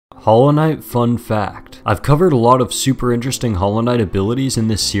Hollow Knight fun fact. I've covered a lot of super interesting Hollow Knight abilities in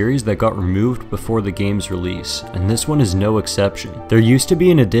this series that got removed before the game's release, and this one is no exception. There used to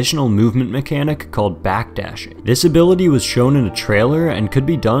be an additional movement mechanic called Backdashing. This ability was shown in a trailer and could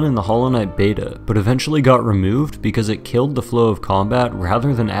be done in the Hollow Knight beta, but eventually got removed because it killed the flow of combat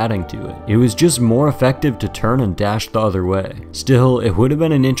rather than adding to it. It was just more effective to turn and dash the other way. Still, it would have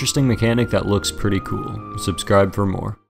been an interesting mechanic that looks pretty cool. Subscribe for more.